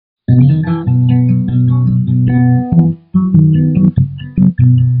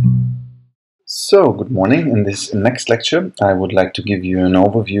So, good morning. In this next lecture, I would like to give you an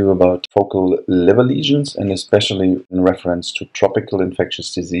overview about focal liver lesions and especially in reference to tropical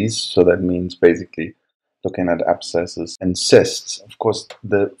infectious disease. So that means basically looking at abscesses and cysts. Of course,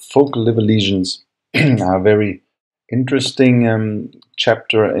 the focal liver lesions are a very interesting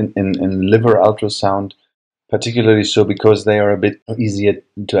chapter in liver ultrasound, particularly so because they are a bit easier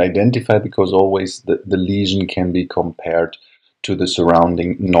to identify because always the lesion can be compared to the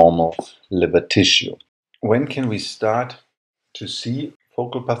surrounding normal liver tissue. When can we start to see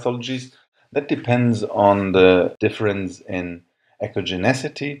focal pathologies? That depends on the difference in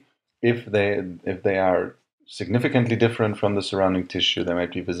echogenicity. If they are significantly different from the surrounding tissue, they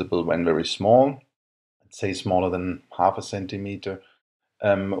might be visible when very small, let's say smaller than half a centimeter.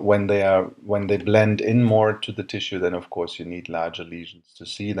 When they blend in more to the tissue, then of course you need larger lesions to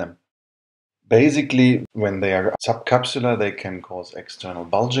see them. Basically, when they are subcapsular, they can cause external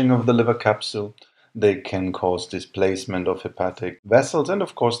bulging of the liver capsule. They can cause displacement of hepatic vessels, and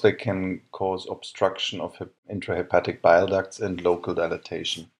of course, they can cause obstruction of intrahepatic bile ducts and local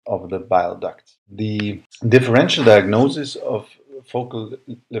dilatation of the bile ducts. The differential diagnosis of focal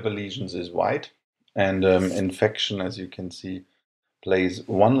liver lesions is wide, and infection, as you can see, plays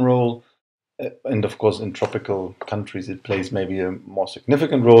one role. And of course, in tropical countries, it plays maybe a more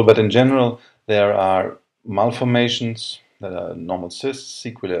significant role. But in general, there are malformations that are normal cysts,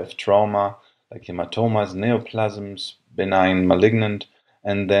 sequelae of trauma, like hematomas, neoplasms, benign, malignant.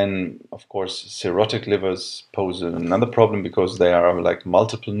 And then, of course, cirrhotic livers pose another problem because they are like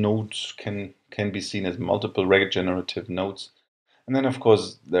multiple nodes, can be seen as multiple regenerative nodes. And then, of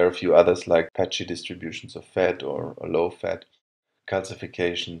course, there are a few others like patchy distributions of fat or low fat,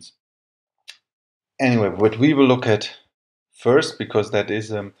 calcifications. Anyway, what we will look at first, because that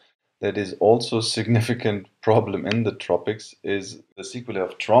is also a significant problem in the tropics, is the sequelae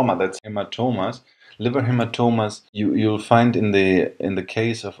of trauma. That's hematomas, liver hematomas. You'll find in the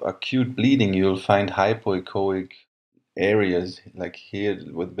case of acute bleeding, you'll find hypoechoic areas like here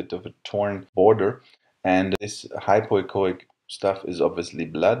with a bit of a torn border, and this hypoechoic stuff is obviously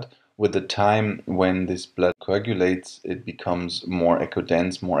blood. With the time when this blood coagulates, it becomes more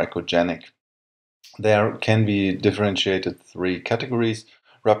echodense, more echogenic. There can be differentiated three categories: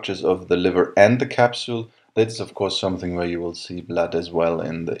 ruptures of the liver and the capsule. That's of course something where you will see blood as well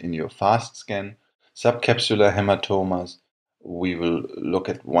in your fast scan. Subcapsular hematomas, we will look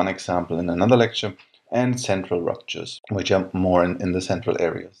at one example in another lecture, and central ruptures, which are more in the central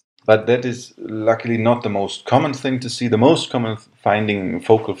areas. But that is luckily not the most common thing to see. The most common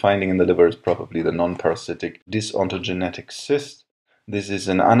focal finding in the liver is probably the non-parasitic dysontogenetic cyst. This is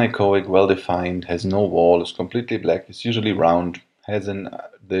an anechoic, well-defined, has no wall, is completely black, is usually round, has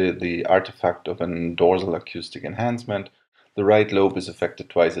the artifact of an dorsal acoustic enhancement. The right lobe is affected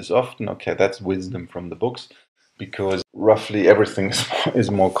twice as often. Okay, that's wisdom from the books, because roughly everything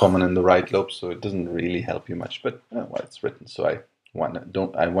is more common in the right lobe, so it doesn't really help you much. But well, it's written, so I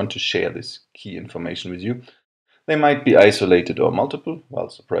want to share this key information with you. They might be isolated or multiple. Well,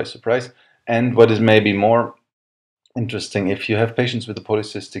 surprise, surprise. And what is maybe more interesting, if you have patients with a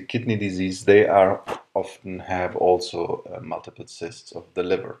polycystic kidney disease, they are often have also multiple cysts of the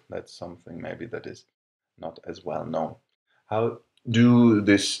liver. That's something maybe that is not as well known. How do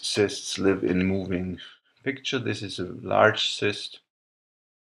these cysts live in moving picture? This is a large cyst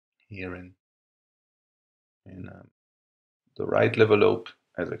here in the right liver lobe,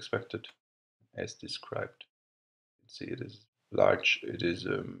 as expected, as described. See, it is large. It is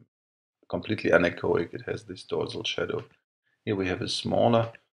completely anechoic. It has this dorsal shadow. Here we have a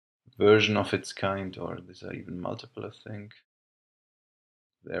smaller version of its kind, or these are even multiple, I think.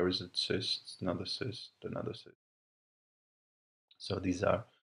 There is a cyst, another cyst, another cyst. So these are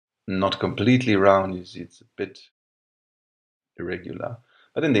not completely round. You see, it's a bit irregular,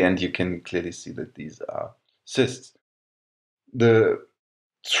 but in the end, you can clearly see that these are cysts. The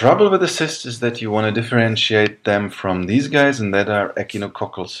trouble with the cysts is that you want to differentiate them from these guys, and that are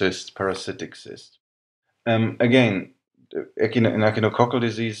echinococcal cysts, parasitic cysts. Again, in echinococcal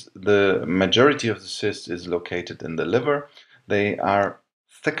disease, the majority of the cyst is located in the liver. They are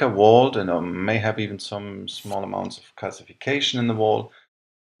thicker walled and may have even some small amounts of calcification in the wall.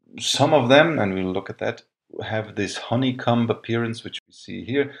 Some of them, and we'll look at that, have this honeycomb appearance, which we see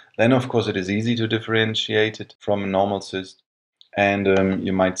here. Then, of course, it is easy to differentiate it from a normal cyst. And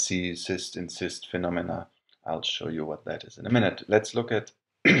you might see cyst in cyst phenomena. I'll show you what that is in a minute. Let's look at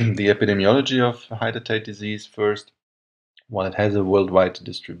the epidemiology of hydatidic disease first. While it has a worldwide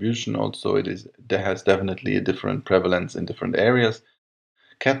distribution, also there has definitely a different prevalence in different areas.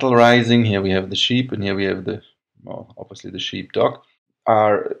 Cattle rising, here we have the sheep, and here we have obviously the sheepdog.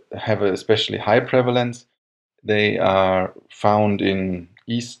 have a especially high prevalence. They are found in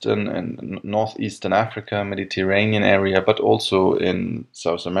eastern and northeastern Africa, Mediterranean area, but also in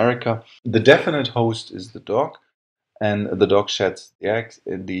South America. The definite host is the dog, and the dog sheds the eggs.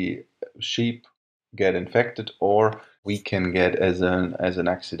 The sheep get infected, or we can get as an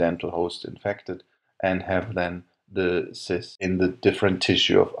accidental host infected and have then the cyst in the different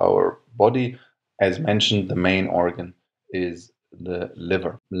tissue of our body. As mentioned, the main organ is the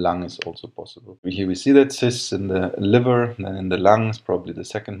liver. Lung is also possible. Here we see that cysts in the liver, then in the lungs, probably the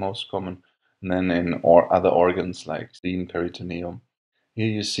second most common, and then in other organs like spleen, peritoneum. Here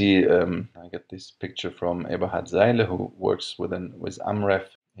you see, I get this picture from Eberhard Seile, who works with AMREF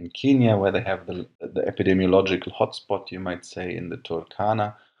in Kenya, where they have the epidemiological hotspot, you might say, in the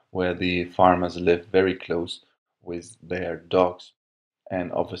Turkana, where the farmers live very close with their dogs.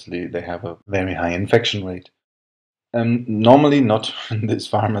 And obviously, they have a very high infection rate. Normally, not in these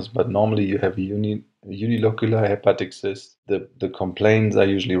farmers, but normally you have a unilocular hepatic cyst. The complaints are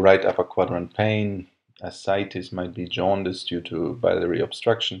usually right upper quadrant pain. Ascites might be jaundice due to biliary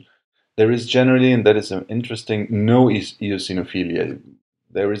obstruction. There is generally, and that is interesting, no eosinophilia.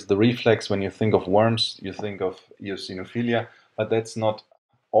 There is the reflex when you think of worms, you think of eosinophilia, but that's not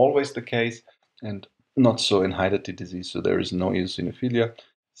always the case, and not so in Hydatids disease, so there is no eosinophilia.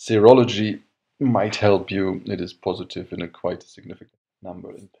 Serology might help you. It is positive in a quite significant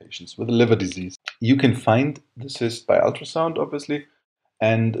number in patients with liver disease. You can find the cyst by ultrasound, obviously,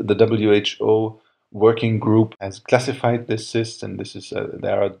 and the WHO working group has classified this cyst, and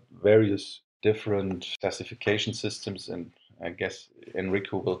there are various different classification systems, and I guess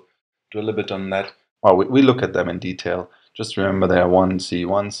Enrico will do a little bit on that. Well, we look at them in detail. Just remember there are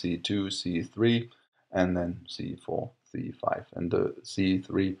C1, C2, C3, and then C4, C5, and the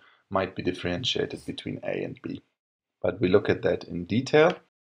C3 might be differentiated between A and B. But we look at that in detail.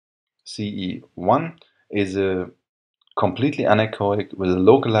 CE1 is a completely anechoic with a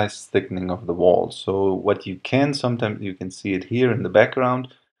localized thickening of the wall. So what you can sometimes you can see it here in the background,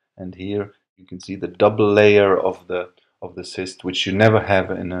 and here you can see the double layer of the cyst, which you never have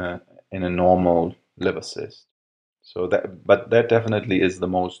in a normal liver cyst. So but that definitely is the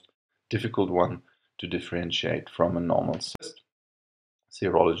most difficult one to differentiate from a normal cyst.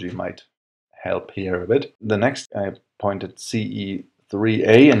 Serology might help here a bit. The next I pointed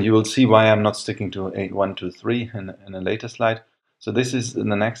CE3A, and you will see why I'm not sticking to 8123 in a later slide. So this is in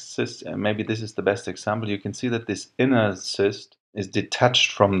the next cyst, maybe this is the best example. You can see that this inner cyst is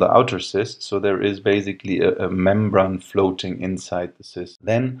detached from the outer cyst, so there is basically a membrane floating inside the cyst.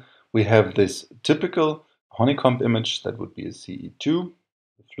 Then we have this typical honeycomb image, that would be a CE2,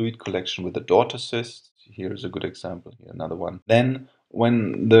 the fluid collection with the daughter cyst. Here's a good example, here another one. Then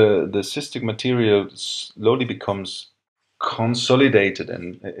when the cystic material slowly becomes consolidated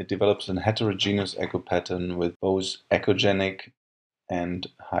and it develops a heterogeneous echo pattern with both echogenic and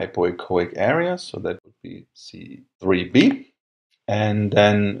hypoechoic areas, so that would be C3b, and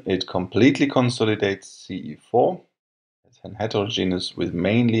then it completely consolidates CE4. It's heterogeneous with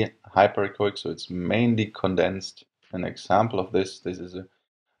mainly hyperechoic, so it's mainly condensed. An example of this is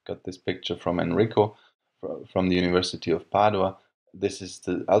got this picture from Enrico from the University of Padua. This is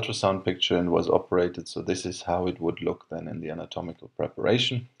the ultrasound picture and was operated, so this is how it would look then in the anatomical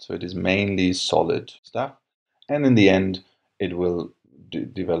preparation. So it is mainly solid stuff, and in the end it will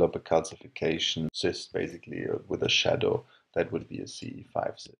develop a calcification cyst, basically with a shadow. That would be a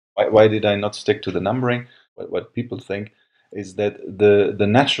CE5 cyst. Why did I not stick to the numbering? What people think is that the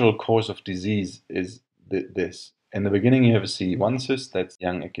natural course of disease is this. In the beginning, you have a CE1 cyst, that's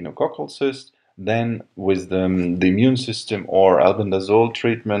young echinococcal cyst. Then, with the immune system or albendazole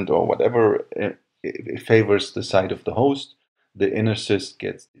treatment or whatever, it favors the side of the host. The inner cyst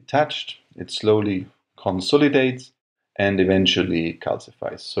gets detached, it slowly consolidates, and eventually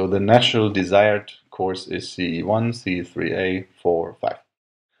calcifies. So the natural desired course is CE1, CE3A, 4, 5.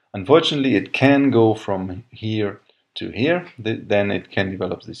 Unfortunately, it can go from here to here. Then it can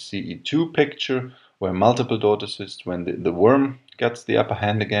develop the CE2 picture, where multiple daughter cysts, when the worm gets the upper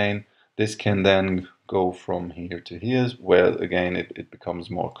hand again, this can then go from here to here, where again it becomes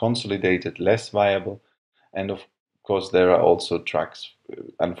more consolidated, less viable. And of course, there are also tracks,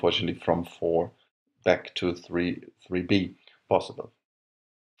 unfortunately, from 4 back to 3b possible.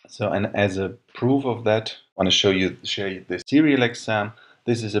 So, and as a proof of that, I want to share you this serial exam.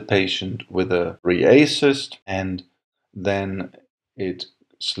 This is a patient with a 3A cyst, and then it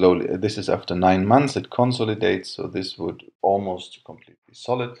slowly, this is after 9 months, it consolidates, so this would almost completely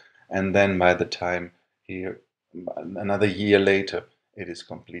solid. And then by the time here, another year later, it is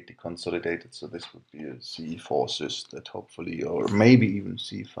completely consolidated. So this would be a C4 cyst that hopefully, or maybe even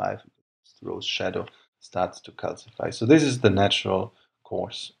C5, throws shadow, starts to calcify. So this is the natural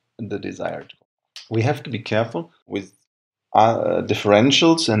course, the desired. We have to be careful with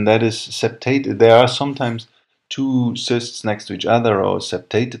differentials, and that is septated. There are sometimes two cysts next to each other or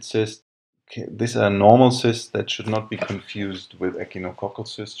septated cysts. These are normal cysts that should not be confused with echinococcal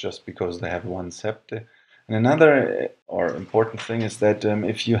cysts just because they have one septe. And another or important thing is that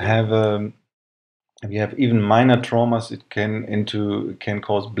if you have even minor traumas, it can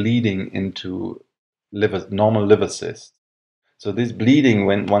cause bleeding into normal liver cysts. So this bleeding,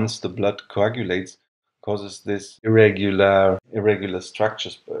 when once the blood coagulates, causes this irregular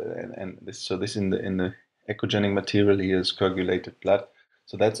structures, and this in the echogenic material here is coagulated blood.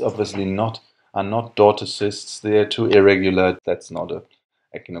 So that's obviously are not daughter cysts. They are too irregular. That's not a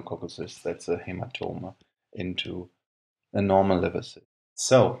echinococcal cyst. That's a hematoma into a normal liver cyst.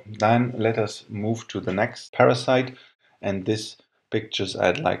 So then let us move to the next parasite, and this pictures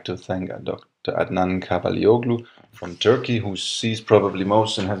I'd like to thank Dr. Adnan Kavalioglu from Turkey, who sees probably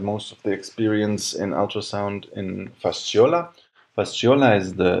most and has most of the experience in ultrasound in fasciola. Fasciola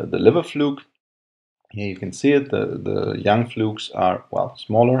is the liver fluke. Here you can see it. The young flukes are, well,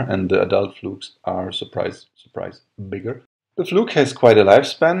 smaller, and the adult flukes are, surprise, surprise, bigger. The fluke has quite a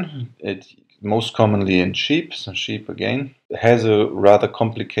lifespan. It most commonly in sheep, so sheep again, has a rather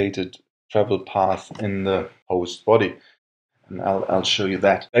complicated travel path in the host body. And I'll show you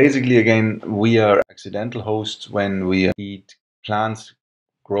that. Basically, again, we are accidental hosts when we eat plants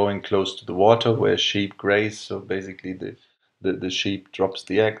growing close to the water where sheep graze. So basically, the sheep drops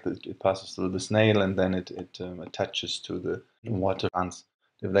the egg, it passes through the snail, and then it attaches to the water plants.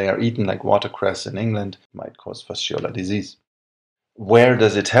 If they are eaten like watercress in England, it might cause fasciola disease. Where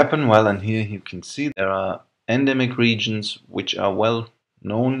does it happen? Well, and here you can see there are endemic regions which are well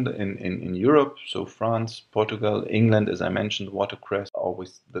known in Europe. So France, Portugal, England, as I mentioned, watercress,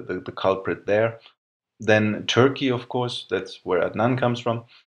 always the culprit there. Then Turkey, of course, that's where Adnan comes from.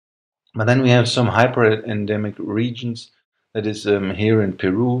 But then we have some hyper-endemic regions, that is here in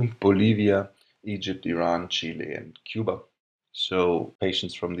Peru, Bolivia, Egypt, Iran, Chile, and Cuba. So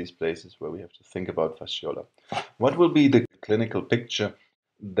patients from these places where we have to think about fasciola. What will be the clinical picture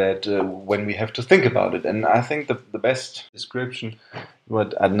that when we have to think about it? And I think the best description,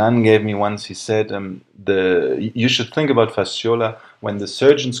 what Adnan gave me once, he said, you should think about fasciola when the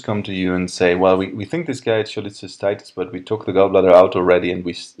surgeons come to you and say, well, we think this guy had cholecystitis, but we took the gallbladder out already and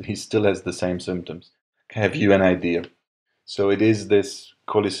he still has the same symptoms. Have you an idea? So it is this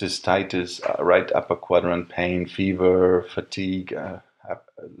cholecystitis, right upper quadrant pain, fever, fatigue,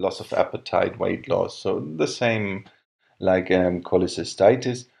 loss of appetite, weight loss. So the same like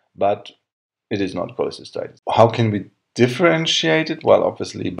cholecystitis, but it is not cholecystitis. How can we differentiate it? Well,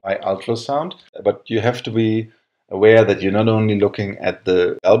 obviously by ultrasound, but you have to be aware that you're not only looking at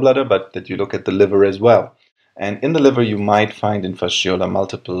the gallbladder, but that you look at the liver as well. And in the liver, you might find in fasciola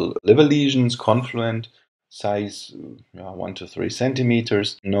multiple liver lesions, confluent, size 1 to 3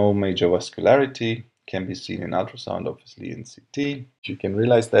 centimeters, no major vascularity, can be seen in ultrasound, obviously in CT. You can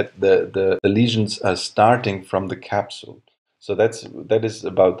realize that the lesions are starting from the capsule. So that is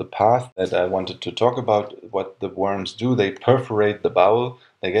about the path that I wanted to talk about. What the worms do, they perforate the bowel,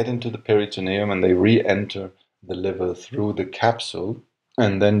 they get into the peritoneum, and they re-enter the liver through the capsule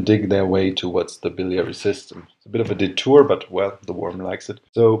and then dig their way towards the biliary system. It's a bit of a detour, but well, the worm likes it.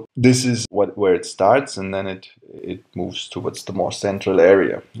 So this is where it starts, and then it moves towards the more central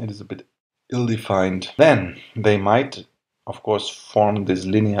area. It is a bit ill-defined. Then they might, of course, form these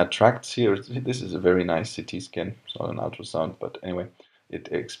linear tracts here. This is a very nice CT scan. It's not an ultrasound, but anyway, it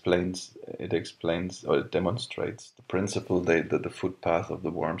explains or it demonstrates the principle, the footpath of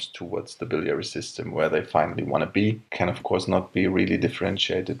the worms towards the biliary system, where they finally want to be. Can of course not be really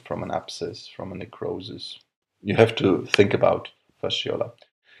differentiated from an abscess, from a necrosis. You have to think about fasciola.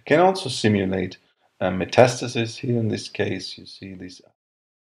 Can also simulate metastasis. Here in this case, you see these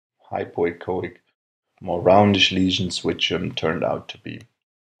hypoechoic, more roundish lesions, which turned out to be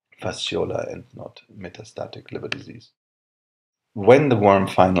fasciola and not metastatic liver disease. When the worm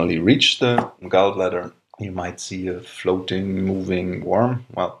finally reached the gallbladder, you might see a floating, moving worm.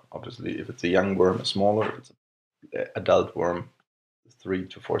 Well, obviously, if it's a young worm, a smaller. If it's an adult worm, 3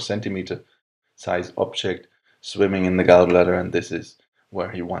 to 4 centimeter size object swimming in the gallbladder, and this is where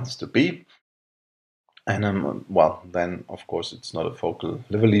he wants to be. And well, then of course it's not a focal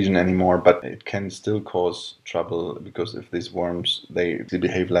liver lesion anymore, but it can still cause trouble because if these worms, they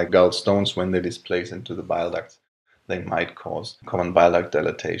behave like gallstones when they displace into the bile ducts, they might cause common bile duct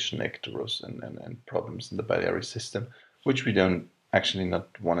dilatation, icterus, and problems in the biliary system, which we don't actually not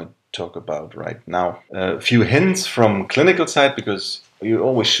want to talk about right now. A few hints from clinical side, because you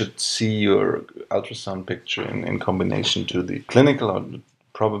always should see your ultrasound picture in combination to the clinical or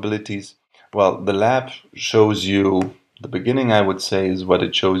probabilities. Well, the lab shows you, the beginning I would say is what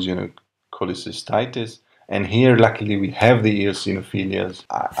it shows you in cholecystitis. And here, luckily, we have the eosinophilias.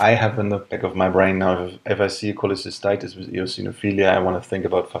 I have in the back of my brain now, if I see a cholecystitis with eosinophilia, I want to think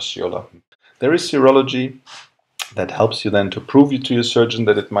about fasciola. There is serology that helps you then to prove you to your surgeon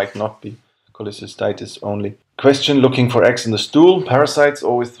that it might not be cholecystitis only. Question, looking for eggs in the stool. Parasites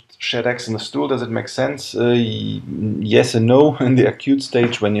always shed eggs in the stool. Does it make sense? Yes and no. In the acute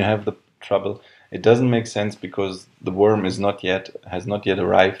stage, when you have the trouble, it doesn't make sense because the worm has not yet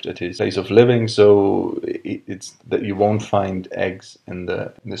arrived at his place of living, so it's that you won't find eggs in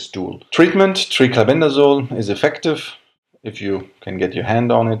the stool. Treatment, triclabendazole is effective if you can get your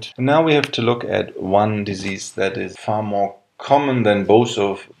hand on it. And now we have to look at one disease that is far more common than both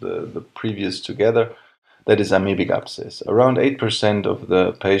of the previous together. That is amoebic abscess. Around 8% of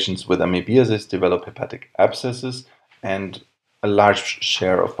the patients with amoebiasis develop hepatic abscesses, and a large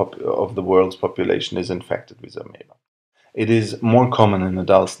share of the world's population is infected with amoeba. It is more common in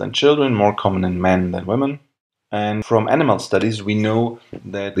adults than children, more common in men than women. And from animal studies, we know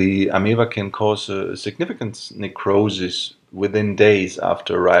that the amoeba can cause a significant necrosis within days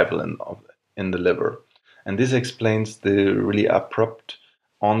after arrival in the liver. And this explains the really abrupt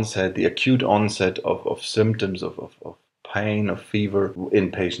onset, the acute onset of symptoms of pain, of fever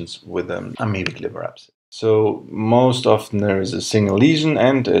in patients with amoebic liver abscess. So most often there is a single lesion,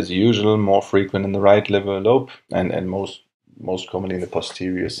 and as usual, more frequent in the right liver lobe, and most commonly in the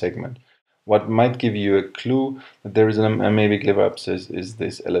posterior segment. What might give you a clue that there is an amoebic liver abscess is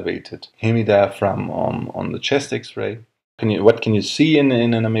this elevated hemidiaphragm on the chest X-ray. What can you see in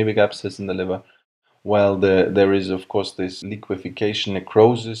an amoebic abscess in the liver? Well, there is of course this liquefaction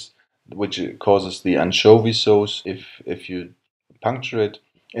necrosis, which causes the anchovy sauce. If you puncture it,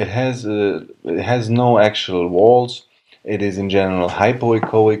 it has no actual walls. It is in general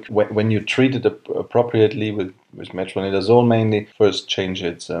hypoechoic. When you treat it appropriately with metronidazole mainly, first change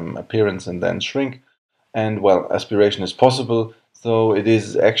its appearance and then shrink. And well, aspiration is possible, though it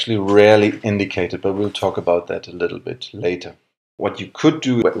is actually rarely indicated, but we'll talk about that a little bit later. What you could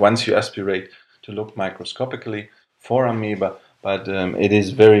do once you aspirate to look microscopically for amoeba, but it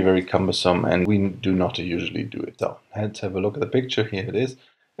is very, very cumbersome and we do not usually do it. So let's have a look at the picture. Here it is.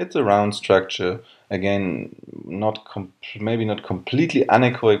 It's a round structure, again, maybe not completely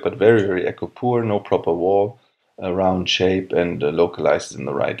anechoic, but very, very echopoor, no proper wall, a round shape, and localized in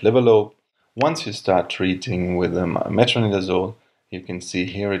the right liver lobe. Once you start treating with metronidazole, you can see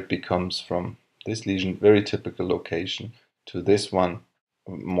here it becomes from this lesion, very typical location, to this one,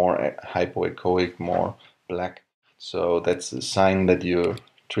 more hypoechoic, more black. So that's a sign that you're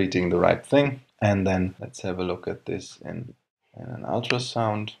treating the right thing. And then let's have a look at this in an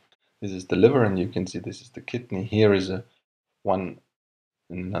ultrasound. This is the liver, and you can see this is the kidney. Here is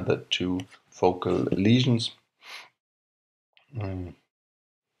another two focal lesions. The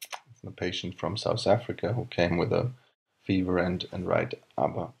patient from South Africa who came with a fever and right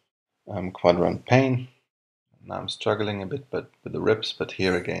upper quadrant pain. Now I'm struggling a bit with the ribs, but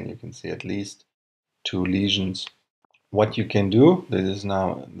here again you can see at least two lesions. What you can do, this is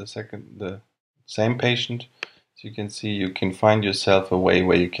now the same patient. So you can see you can find yourself a way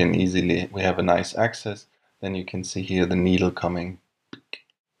where you can easily, we have a nice access. Then you can see here the needle coming,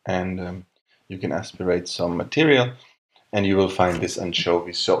 and you can aspirate some material, and you will find this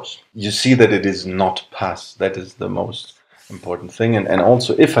anchovy sauce. You see that it is not pus. That is the most important thing. And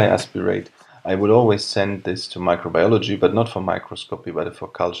also, if I aspirate, I would always send this to microbiology, but not for microscopy, but for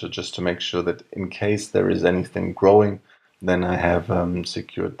culture, just to make sure that in case there is anything growing, then I have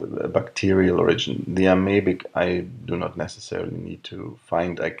secured the bacterial origin. The amoebic, I do not necessarily need to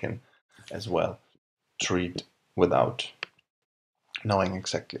find. I can as well treat without knowing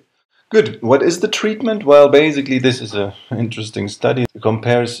exactly. Good. What is the treatment? Well, basically, this is an interesting study. It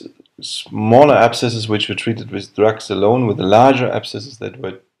compares smaller abscesses which were treated with drugs alone with the larger abscesses that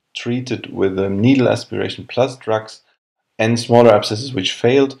were treated with needle aspiration plus drugs, and smaller abscesses which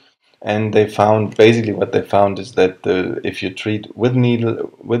failed. And they found, basically what they found is that if you treat with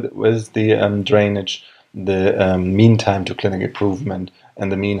needle, with the drainage, the mean time to clinic improvement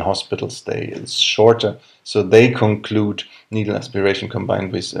and the mean hospital stay is shorter. So they conclude needle aspiration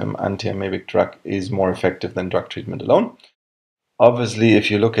combined with anti-amoebic drug is more effective than drug treatment alone. Obviously, if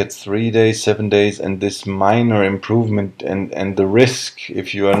you look at 3 days, 7 days, and this minor improvement, and the risk,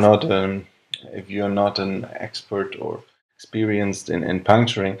 if you are not an expert or experienced in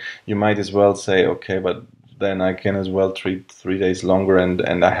puncturing, you might as well say, okay, but then I can as well treat 3 days longer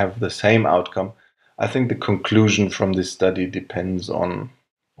and I have the same outcome. I think the conclusion from this study depends on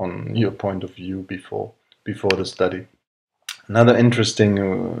your point of view before the study. Another interesting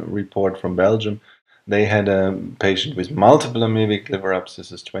report from Belgium. They had a patient with multiple amoebic liver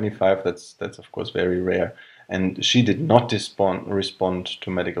abscesses, 25. That's of course very rare, and she did not respond to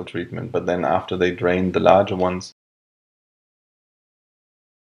medical treatment. But then after they drained the larger ones,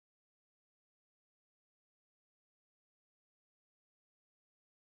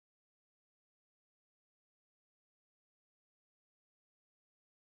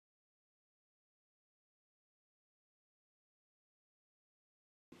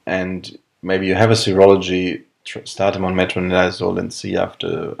 and maybe you have a serology, start him on metronidazole and see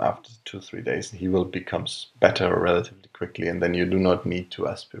after 2 3 days he will become better relatively quickly, and then you do not need to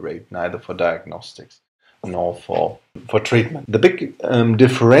aspirate neither for diagnostics nor for treatment. The big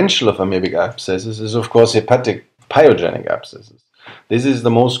differential of amoebic abscesses is of course hepatic pyogenic abscesses. This is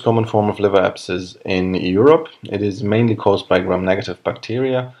the most common form of liver abscess in Europe. It is mainly caused by gram-negative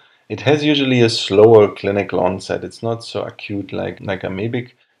bacteria. It has usually a slower clinical onset. It's not so acute like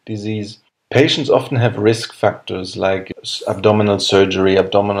amoebic disease. Patients often have risk factors like abdominal surgery,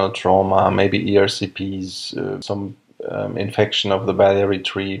 abdominal trauma, maybe ERCPs, some infection of the biliary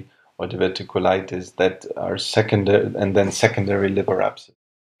tree or diverticulitis that are secondary, and then secondary liver abscess,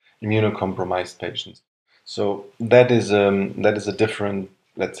 immunocompromised patients. So that is a different,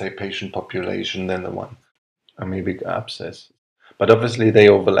 let's say, patient population than the one amoebic abscess. But obviously they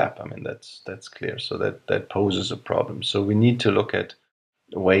overlap. I mean that's clear. So that poses a problem. So we need to look at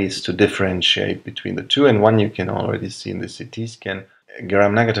ways to differentiate between the two, and one you can already see in the CT scan.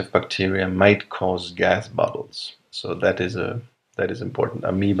 Gram-negative bacteria might cause gas bubbles, so that is important.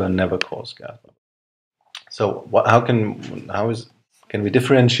 Amoeba never cause gas bubbles. So can we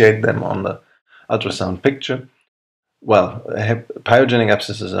differentiate them on the ultrasound picture? Well, pyogenic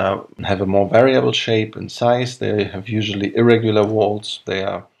abscesses have a more variable shape and size. They have usually irregular walls. They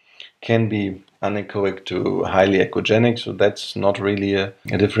can be anechoic to highly echogenic, so that's not really a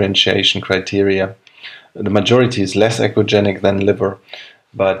differentiation criteria. The majority is less echogenic than liver,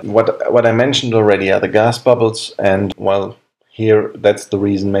 but what I mentioned already are the gas bubbles, and well, here that's the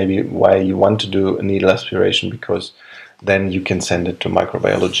reason maybe why you want to do a needle aspiration, because then you can send it to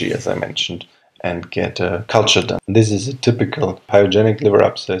microbiology, as I mentioned, and get a culture done. This is a typical pyogenic liver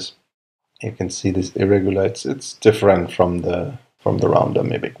abscess. You can see this irregular. It's different from the round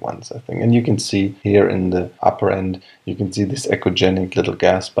amoebic ones, I think. And you can see here in the upper end, you can see these echogenic little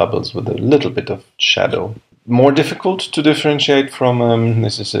gas bubbles with a little bit of shadow. More difficult to differentiate from,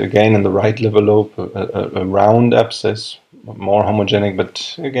 this is again in the right liver lobe, a round abscess, more homogenic,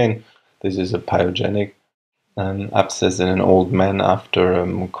 but again, this is a pyogenic abscess in an old man after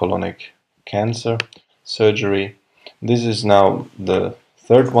colonic cancer surgery. This is now the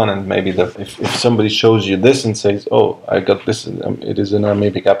third one, and maybe if somebody shows you this and says, "Oh, I got this, it is an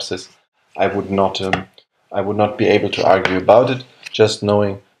amoebic abscess," I would not be able to argue about it. Just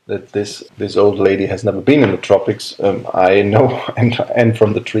knowing that this old lady has never been in the tropics, I know, and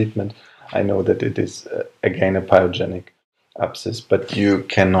from the treatment, I know that it is again a pyogenic abscess, but you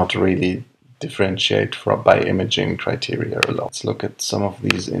cannot really differentiate by imaging criteria alone. Let's look at some of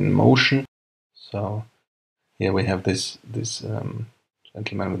these in motion. So here we have this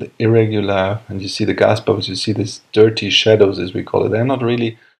gentleman with the irregular, and you see the gas bubbles, you see these dirty shadows, as we call it. They're not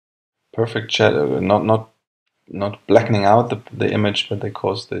really perfect shadow, not blackening out the image, but they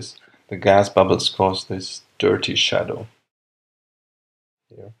cause this, the gas bubbles cause this dirty shadow.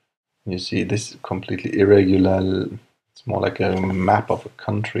 Here. You see this completely irregular, it's more like a map of a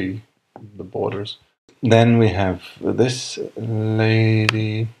country, the borders. Then we have this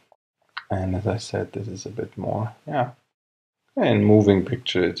lady, and as I said, this is a bit more, yeah. In moving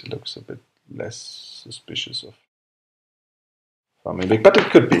picture, it looks a bit less suspicious of amoebic, but it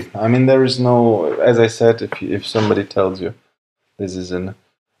could be. I mean, there is no, as I said, if somebody tells you this is an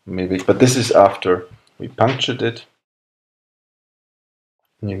amoebic, but this is after we punctured it,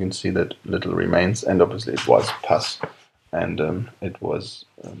 and you can see that little remains, and obviously it was pus, and it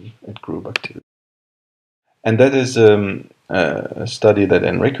grew bacteria. And that is a study that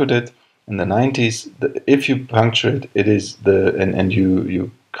Enrico did in the 90s. If you puncture it, it is and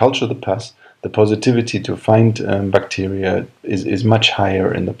you culture the pus, the positivity to find bacteria is much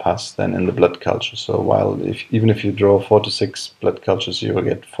higher in the pus than in the blood culture. So while even if you draw 4 to 6 blood cultures, you will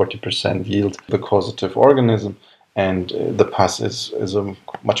get 40% yield of the causative organism, and the pus is a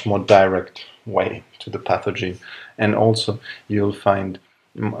much more direct way to the pathogen. And also you'll find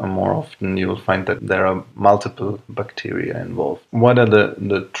more often you will find that there are multiple bacteria involved. What are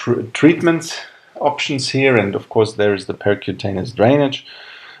the treatments options here, and of course there is the percutaneous drainage.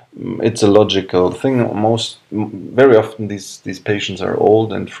 It's a logical thing. Very often these patients are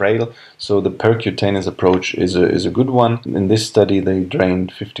old and frail, so the percutaneous approach is a good one. In this study, they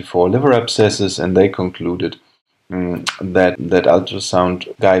drained 54 liver abscesses, and they concluded that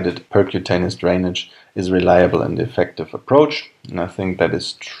ultrasound-guided percutaneous drainage is reliable and effective approach, and I think that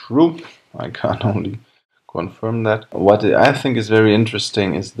is true. I can only confirm that. What I think is very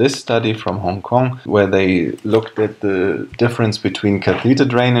interesting is this study from Hong Kong, where they looked at the difference between catheter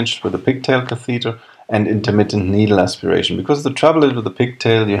drainage with a pigtail catheter and intermittent needle aspiration. Because the trouble is with the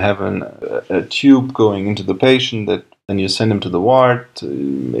pigtail, you have a tube going into the patient that then you send him to the ward.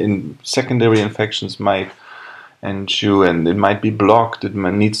 In secondary infections might ensue, and it might be blocked. It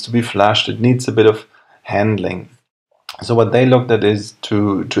needs to be flushed. It needs a bit of handling. So what they looked at is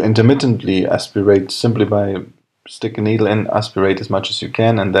to intermittently aspirate simply by stick a needle in, aspirate as much as you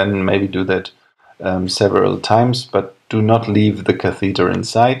can, and then maybe do that several times, but do not leave the catheter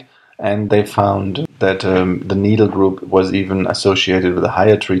inside. And they found that the needle group was even associated with a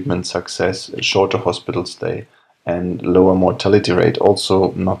higher treatment success, a shorter hospital stay, and lower mortality rate,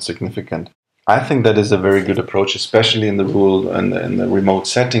 also not significant. I think that is a very good approach, especially in the rural and in the remote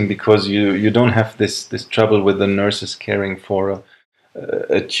setting, because you don't have this trouble with the nurses caring for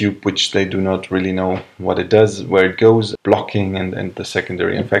a tube which they do not really know what it does, where it goes, blocking and the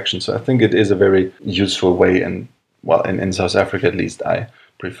secondary infection. So I think it is a very useful way, and well, in South Africa at least, I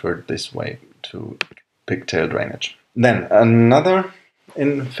preferred this way to pigtail drainage. Then another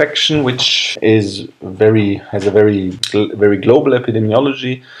infection which has a very global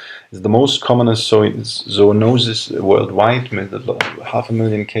epidemiology, is the most commonest zoonosis worldwide, with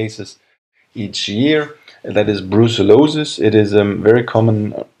 500,000 cases each year. That is brucellosis. It is very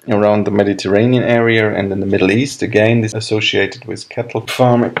common around the Mediterranean area and in the Middle East. Again, this is associated with cattle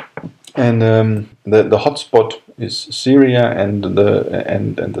farming. And the hotspot is Syria and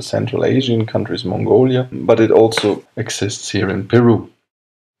the Central Asian countries, Mongolia, but it also exists here in Peru.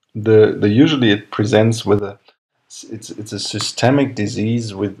 Usually it presents with it's a systemic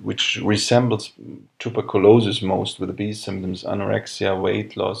disease which resembles tuberculosis most, with the symptoms: anorexia,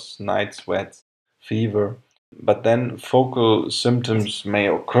 weight loss, night sweats, fever. But then focal symptoms may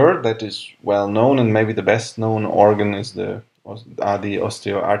occur. That is well known, and maybe the best known organ are the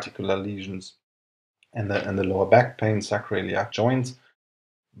osteoarticular lesions and the lower back pain, sacroiliac joints.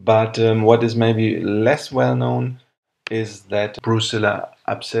 But what is maybe less well known is that brucellosis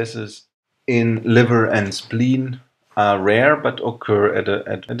abscesses in liver and spleen are rare but occur at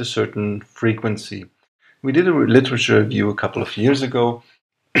a certain frequency. We did a literature review a couple of years ago,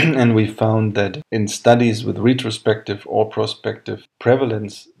 and we found that in studies with retrospective or prospective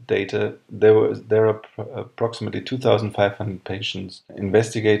prevalence data, there are approximately 2,500 patients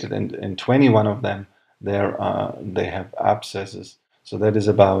investigated, and in 21 of them they have abscesses. So that is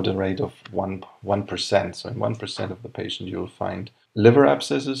about a rate of 1%. So in 1% of the patient you will find liver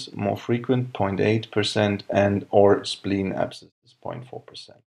abscesses, more frequent, 0.8%, and or spleen abscesses, 0.4%.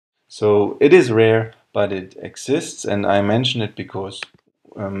 So it is rare, but it exists, and I mention it because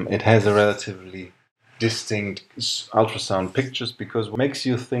it has a relatively distinct ultrasound pictures, because what makes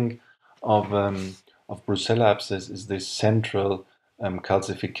you think of brucella abscess is this central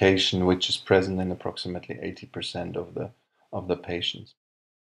calcification, which is present in approximately 80% of the patients.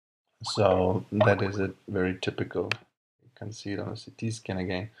 So that is a very typical. You can see it on a CT scan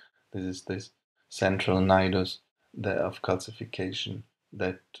again. This is this central nidus of calcification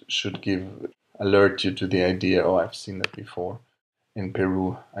that should alert you to the idea, oh, I've seen that before. In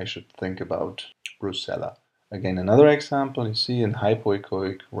Peru, I should think about brucella. Again, another example, you see an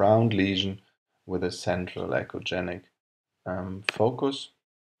hypoechoic round lesion with a central echogenic focus.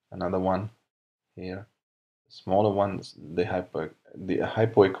 Another one here, smaller ones. The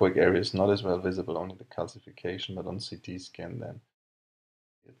hypoechoic area is not as well visible, only the calcification, but on CT scan then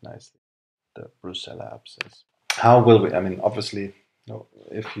it nicely the brucella abscess. How will we? I mean, obviously,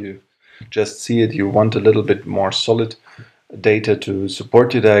 if you just see it, you want a little bit more solid data to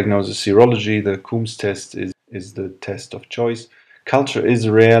support your diagnosis. Serology, the Coombs test is the test of choice. Culture is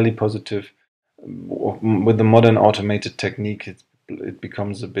rarely positive. With the modern automated technique, it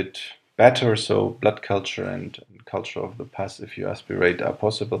becomes a bit better. So blood culture and culture of the pus, if you aspirate, are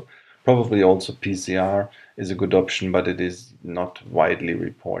possible. Probably also PCR is a good option, but it is not widely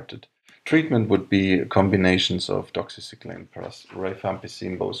reported. Treatment would be combinations of doxycycline plus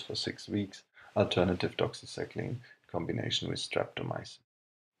rifampicin, both for 6 weeks, alternative doxycycline combination with streptomycin.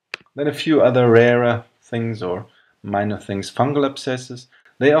 Then a few other rarer things or minor things. Fungal abscesses,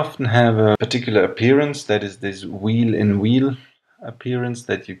 they often have a particular appearance, that is this wheel-in-wheel appearance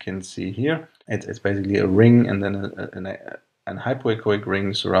that you can see here. It's basically a ring and then an hypoechoic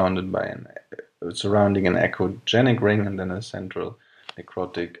ring surrounded by surrounding an echogenic ring and then a central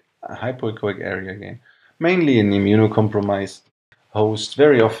necrotic hypoechoic area again. Mainly in immunocompromised hosts.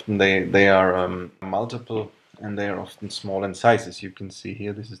 Very often they are multiple and they are often small in sizes. You can see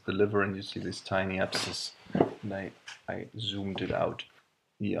here, this is the liver and you see this tiny abscess. And I zoomed it out.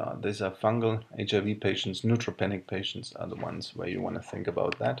 Yeah, these are fungal HIV patients. Neutropenic patients are the ones where you want to think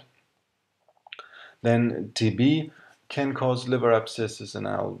about that. Then TB can cause liver abscesses, and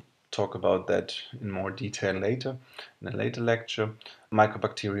I'll talk about that in more detail later, in a later lecture.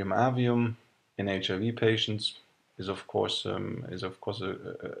 Mycobacterium avium in HIV patients is of course a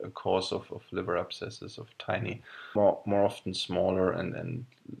cause of liver abscesses, of tiny, more often smaller and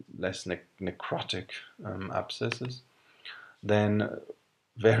less necrotic abscesses. Then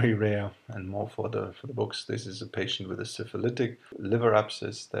very rare and more for the books. This is a patient with a syphilitic liver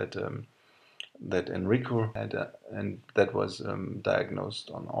abscess that Enrico had, and that was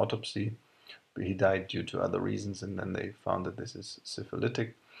diagnosed on autopsy. He died due to other reasons, and then they found that this is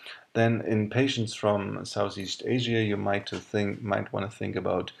syphilitic. Then, in patients from Southeast Asia, you might want to think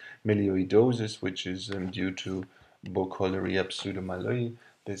about melioidosis, which is due to Burkholderia pseudomallei.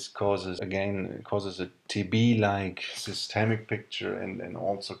 This causes a TB-like systemic picture, and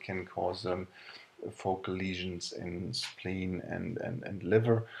also can cause focal lesions in spleen and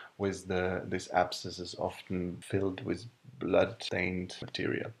liver, with this abscess is often filled with blood-stained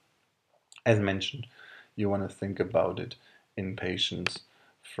material. As mentioned, you want to think about it in patients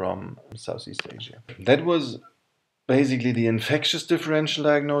from Southeast Asia. That was basically the infectious differential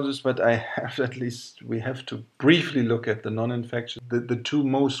diagnosis, but we have to briefly look at the non-infectious, the two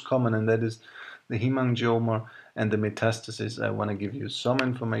most common, and that is the hemangioma and the metastasis. I want to give you some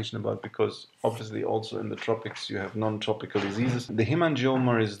information about, because obviously also in the tropics you have non-tropical diseases. The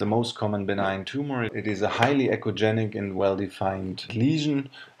hemangioma is the most common benign tumor. It is a highly echogenic and well-defined lesion.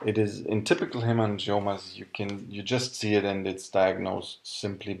 It is in typical hemangiomas, you just see it and it's diagnosed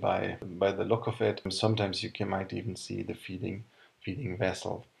simply by the look of it. Sometimes you might even see the feeding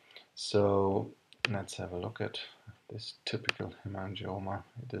vessel. So let's have a look at this typical hemangioma.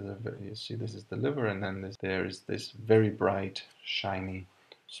 You see, this is the liver, and then there is this very bright, shiny,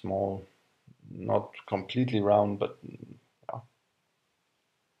 small, not completely round, but yeah,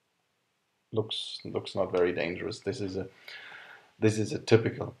 looks not very dangerous. This is a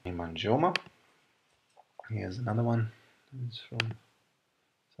typical hemangioma. Here's another one. It's from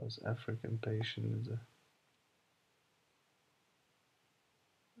South African patient.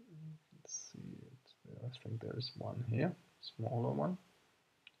 Let's see it. I think there is one here, smaller one,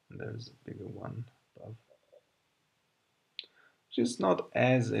 and there's a bigger one above. Just not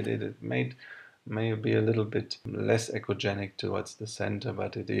as it may be a little bit less echogenic towards the center,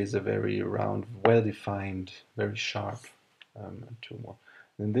 but it is a very round, well-defined, very sharp tumor.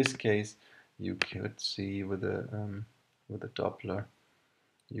 In this case, you could see with a Doppler,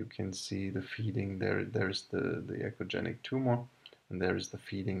 you can see the feeding. There's the echogenic tumor, and there is the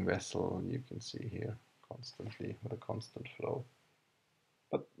feeding vessel. You can see here constantly with a constant flow.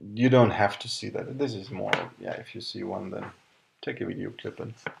 But you don't have to see that. This is more, yeah, if you see one, then take a video clip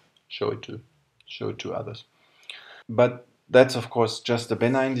and show it to others. But that's of course just a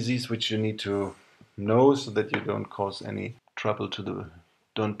benign disease which you need to know, so that you don't cause any trouble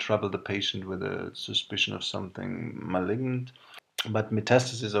don't trouble the patient with a suspicion of something malignant. But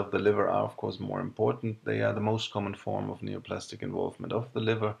metastases of the liver are of course more important. They are the most common form of neoplastic involvement of the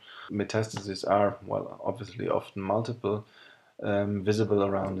liver. Metastases are, well, obviously often multiple, visible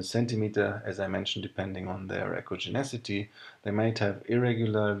around a centimeter, as I mentioned, depending on their echogenicity. They might have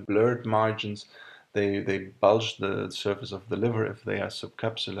irregular, blurred margins. They bulge the surface of the liver if they are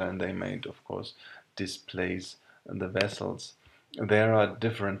subcapsular, and they might, of course, displace the vessels. There are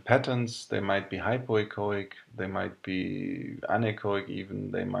different patterns. They might be hypoechoic, they might be anechoic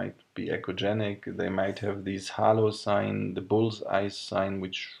even, they might be echogenic, they might have this halo sign, the bull's eye sign,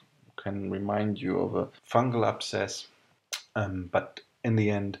 which can remind you of a fungal abscess. But in the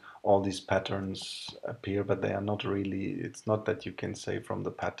end, all these patterns appear, but they are not really, it's not that you can say from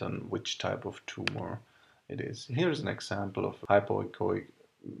the pattern which type of tumor it is. Here's an example of hypoechoic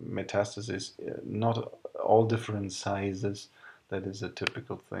metastasis, not all different sizes. That is a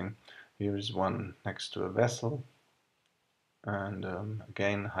typical thing. Here is one next to a vessel, and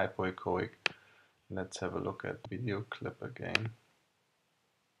again hypoechoic. Let's have a look at the video clip again.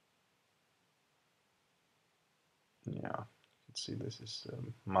 Yeah, you can see this is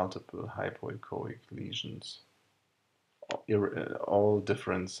multiple hypoechoic lesions, all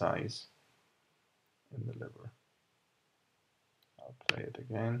different size in the liver. I'll play it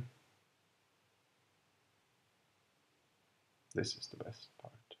again. This is the best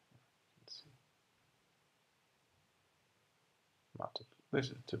part. Let's see. This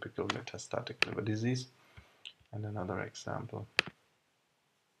is typical metastatic liver disease. And another example.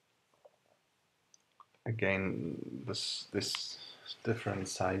 Again, this different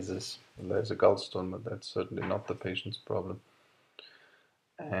sizes. There's a gallstone, but that's certainly not the patient's problem.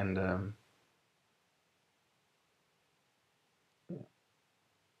 And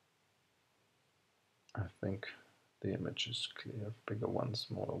I think the image is clear. Bigger ones,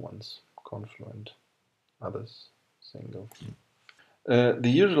 smaller ones, confluent, others single. The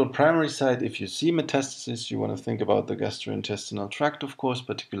usual primary site, if you see metastasis, you want to think about the gastrointestinal tract, of course,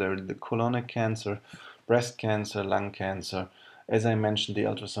 particularly the colonic cancer, breast cancer, lung cancer. As I mentioned, the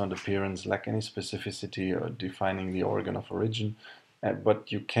ultrasound appearance lack any specificity or defining the organ of origin.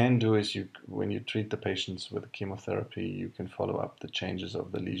 What you can do is, when you treat the patients with chemotherapy, you can follow up the changes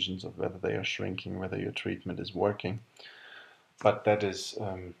of the lesions, of whether they are shrinking, whether your treatment is working. But that is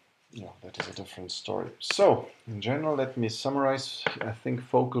that is a different story. So, in general, let me summarize. I think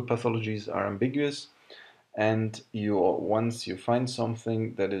focal pathologies are ambiguous, and once you find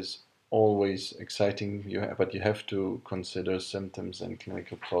something that is always exciting, but you have to consider symptoms and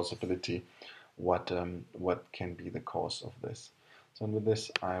clinical plausibility. What can be the cause of this? So, with this,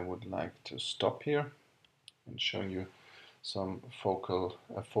 I would like to stop here and show you some focal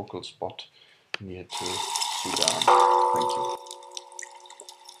spot near to Sudan. Thank you.